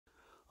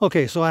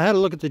Okay, so I had a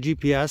look at the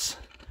GPS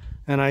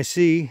and I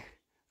see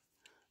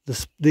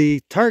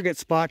the target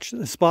spot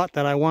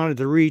that I wanted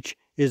to reach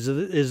is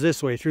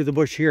this way through the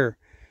bush here.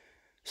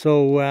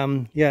 So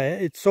yeah,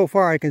 it's so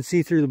far I can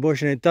see through the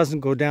bush and it doesn't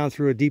go down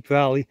through a deep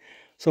valley.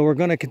 So we're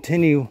going to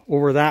continue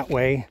over that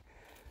way.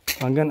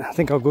 I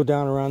think I'll go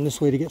down around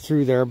this way to get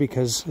through there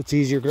because it's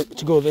easier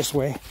to go this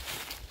way.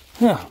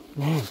 Yeah,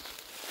 man.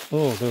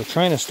 Oh, they're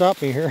trying to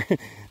stop me here.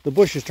 The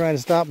bush is trying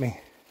to stop me.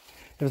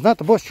 If it's not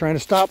the bush trying to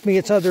stop me,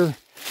 it's other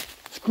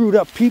screwed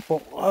up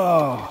people.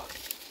 Oh,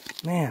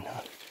 man.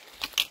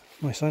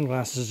 My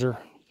sunglasses are...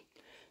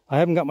 I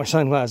haven't got my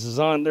sunglasses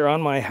on. They're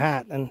on my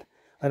hat, and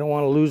I don't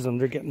want to lose them.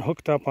 They're getting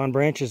hooked up on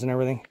branches and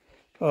everything.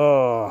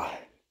 Oh,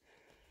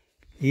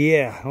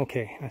 yeah.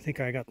 Okay, I think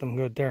I got them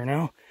good there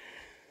now.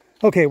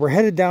 Okay, we're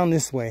headed down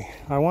this way.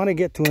 I want to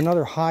get to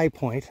another high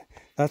point.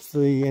 That's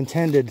the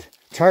intended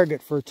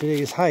target for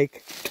today's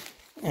hike.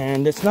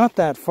 And it's not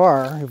that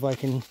far if I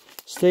can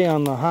stay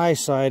on the high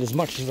side as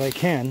much as I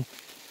can.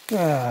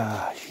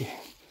 Okay.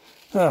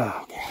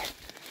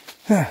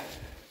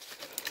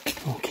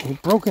 Okay,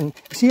 broken.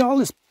 See all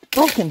this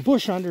broken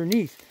bush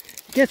underneath?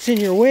 It gets in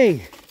your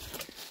way.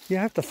 You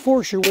have to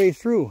force your way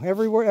through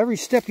every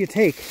step you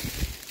take.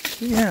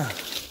 Yeah.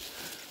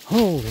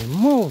 Holy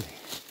moly.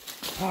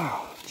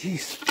 Oh,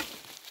 jeez.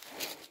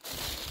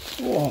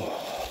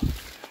 Oh.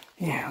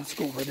 Yeah, let's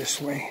go over this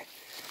way.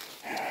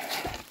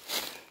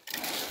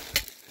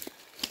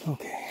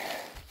 Okay.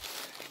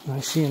 I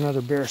see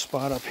another bare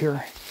spot up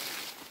here.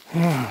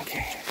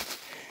 Okay.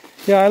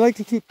 Yeah, I like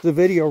to keep the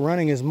video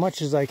running as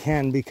much as I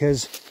can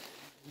because,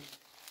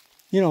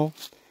 you know,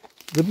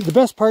 the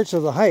best parts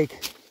of the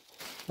hike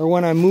are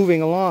when I'm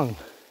moving along.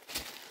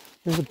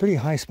 There's a pretty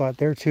high spot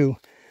there too.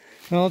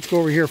 Now let's go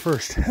over here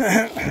first.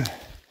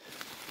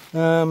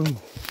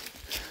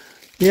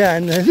 Yeah,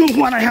 and the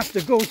one I have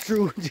to go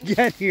through to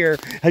get here,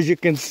 as you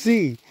can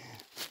see.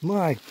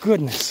 My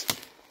goodness.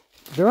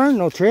 There aren't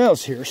no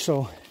trails here,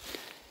 so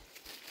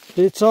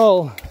it's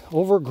all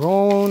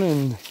overgrown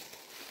and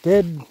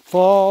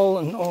deadfall,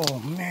 and oh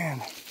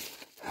man.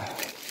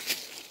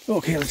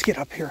 Okay, let's get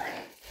up here.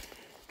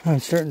 I'm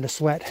starting to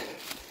sweat.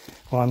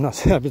 Well, I'm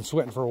not. I've been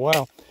sweating for a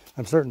while.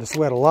 I'm starting to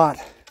sweat a lot.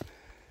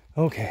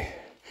 Okay,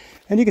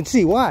 and you can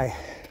see why.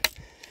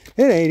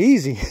 It ain't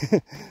easy.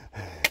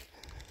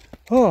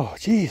 Oh,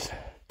 geez.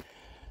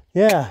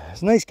 Yeah,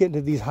 it's nice getting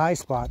to these high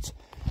spots.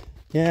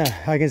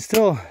 Yeah, I can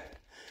still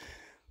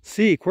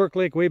see Quirk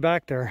Lake way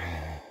back there.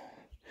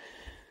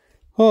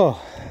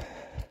 Oh,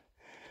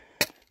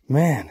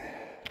 man.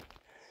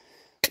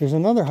 There's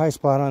another high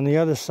spot on the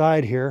other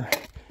side here.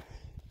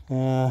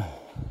 I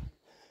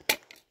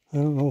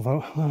don't know if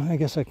I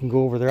guess I can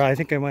go over there. I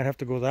think I might have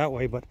to go that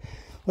way, but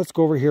let's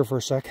go over here for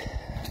a sec.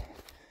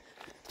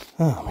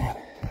 Oh, man.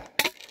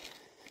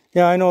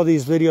 Yeah, I know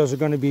these videos are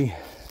going to be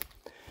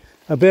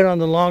a bit on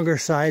the longer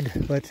side,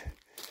 but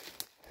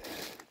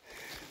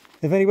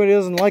if anybody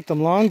doesn't like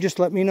them long, just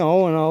let me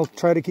know and I'll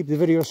try to keep the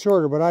video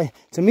shorter. But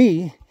to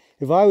me,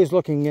 if I was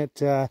looking at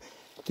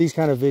these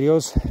kind of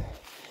videos,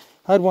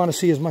 I'd want to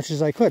see as much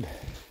as I could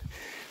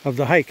of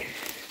the hike.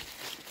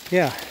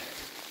 Yeah,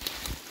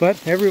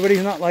 but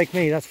everybody's not like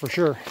me, that's for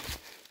sure.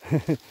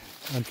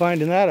 I'm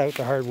finding that out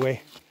the hard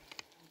way.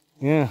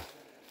 Yeah.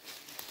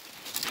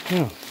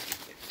 Yeah.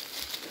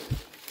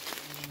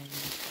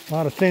 A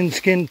lot of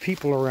thin-skinned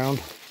people around.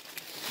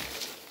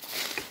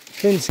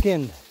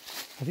 Thin-skinned.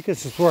 I think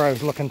this is where I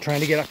was looking, trying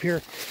to get up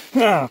here.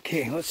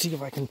 Okay, let's see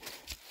if I can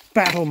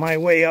battle my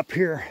way up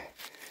here.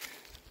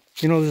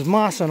 You know, there's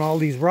moss on all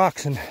these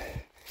rocks, and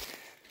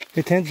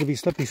it tends to be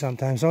slippy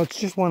sometimes. So it's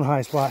just one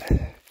high spot.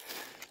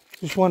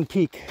 Just one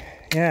peak.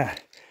 Yeah,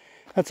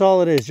 that's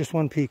all it is, just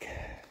one peak.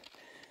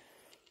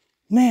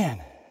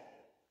 Man.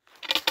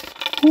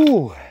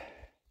 Ooh.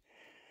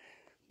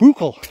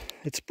 Bruchel.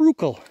 It's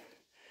Bruchel.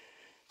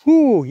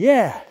 Ooh,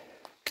 yeah.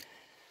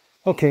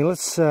 Okay,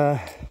 let's,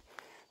 I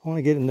want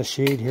to get in the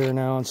shade here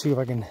now and see if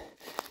I can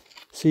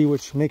see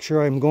make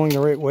sure I'm going the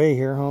right way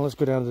here. Oh, let's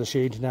go down to the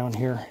shades down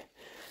here.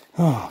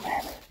 Oh,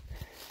 man.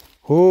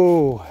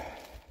 Ooh.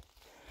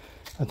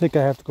 I think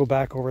I have to go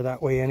back over that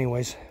way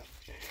anyways.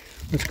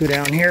 Let's go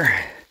down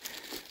here.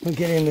 We'll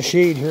get in the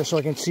shade here so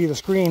I can see the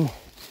screen.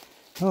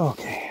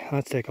 Okay,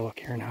 let's take a look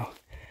here now.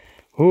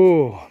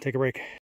 Ooh, take a break.